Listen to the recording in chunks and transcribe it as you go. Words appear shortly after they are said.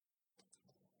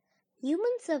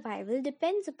Human survival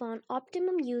depends upon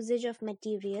optimum usage of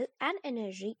material and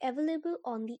energy available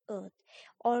on the earth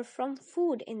or from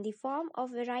food in the form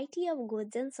of variety of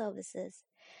goods and services.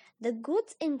 The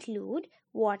goods include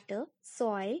water,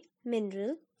 soil,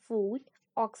 mineral, food,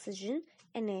 oxygen,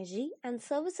 energy, and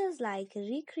services like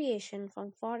recreation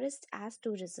from forests as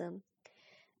tourism.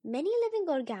 Many living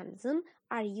organisms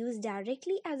are used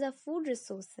directly as our food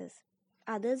resources.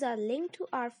 Others are linked to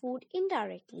our food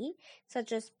indirectly,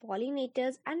 such as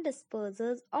pollinators and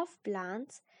dispersers of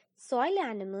plants, soil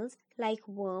animals like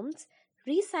worms,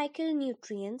 recycle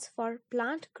nutrients for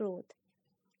plant growth.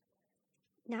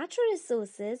 Natural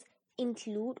resources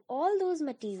include all those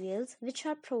materials which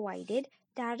are provided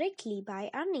directly by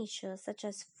our nature, such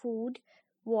as food,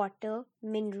 water,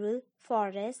 mineral,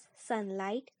 forest,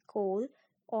 sunlight, coal,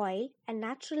 oil, and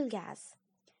natural gas.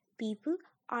 People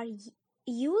are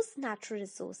use natural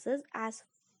resources as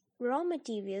raw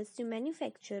materials to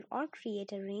manufacture or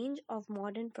create a range of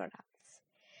modern products.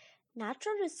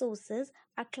 Natural resources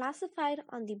are classified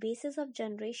on the basis of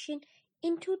generation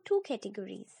into two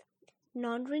categories: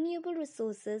 non-renewable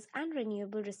resources and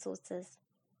renewable resources.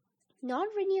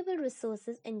 Non-renewable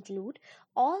resources include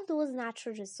all those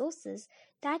natural resources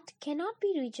that cannot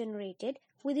be regenerated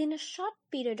within a short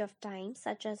period of time,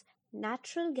 such as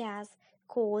natural gas,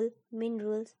 coal,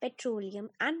 minerals, petroleum,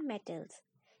 and metals.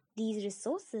 These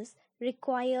resources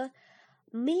require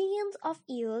millions of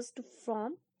years to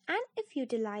form, and if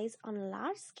utilized on a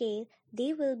large scale,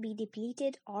 they will be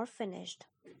depleted or finished.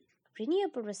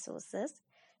 Renewable resources,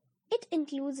 it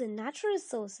includes natural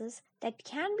resources that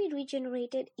can be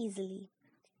regenerated easily.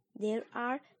 There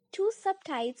are two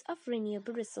subtypes of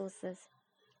renewable resources: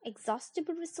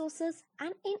 exhaustible resources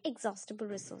and inexhaustible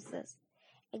resources.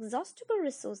 Exhaustible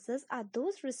resources are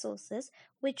those resources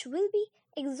which will be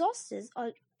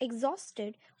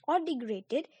exhausted or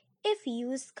degraded if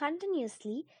used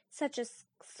continuously, such as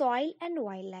soil and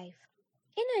wildlife.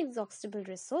 Inexhaustible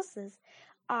resources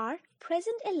are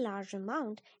present in large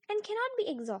amount and cannot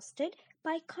be exhausted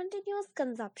by continuous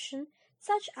consumption,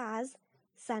 such as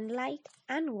sunlight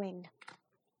and wind.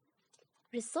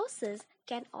 Resources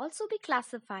can also be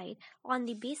classified on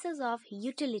the basis of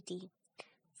utility,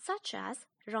 such as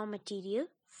raw material,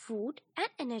 food, and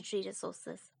energy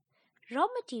resources. Raw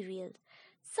material.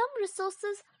 Some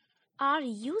resources are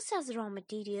used as raw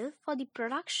material for the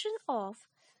production of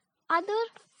other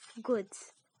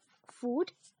goods.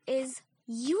 Food is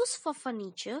used for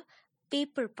furniture,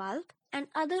 paper pulp, and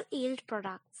other yield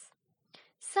products.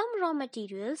 Some raw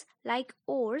materials, like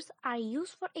ores, are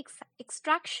used for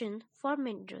extraction for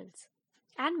minerals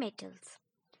and metals.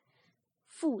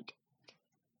 Food.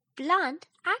 Plant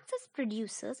acts as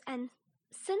producers and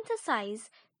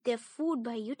synthesize their food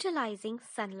by utilizing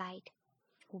sunlight.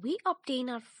 We obtain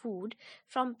our food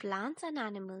from plants and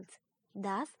animals.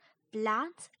 Thus,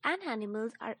 plants and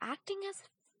animals are acting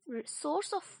as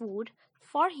source of food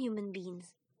for human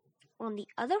beings. On the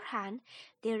other hand,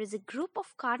 there is a group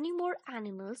of carnivore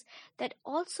animals that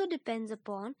also depends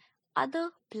upon other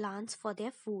plants for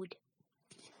their food.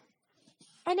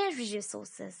 Energy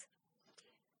resources.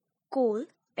 Coal,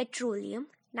 petroleum,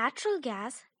 natural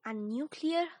gas, and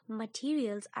nuclear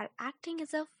materials are acting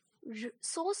as a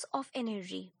source of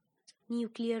energy.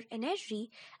 Nuclear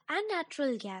energy and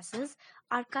natural gases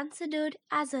are considered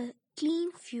as a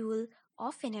clean fuel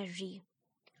of energy.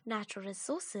 Natural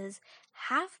resources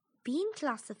have been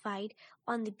classified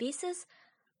on the basis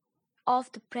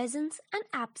of the presence and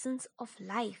absence of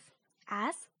life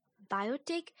as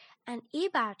biotic and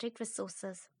abiotic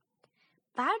resources.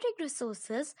 Biotic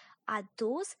resources are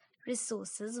those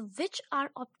resources which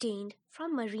are obtained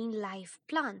from marine life,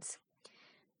 plants,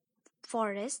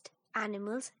 forest,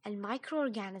 animals, and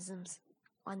microorganisms.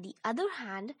 On the other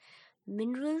hand,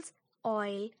 minerals,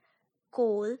 oil,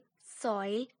 coal,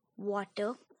 soil,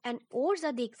 water, and ores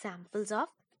are the examples of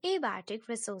abiotic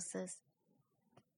resources.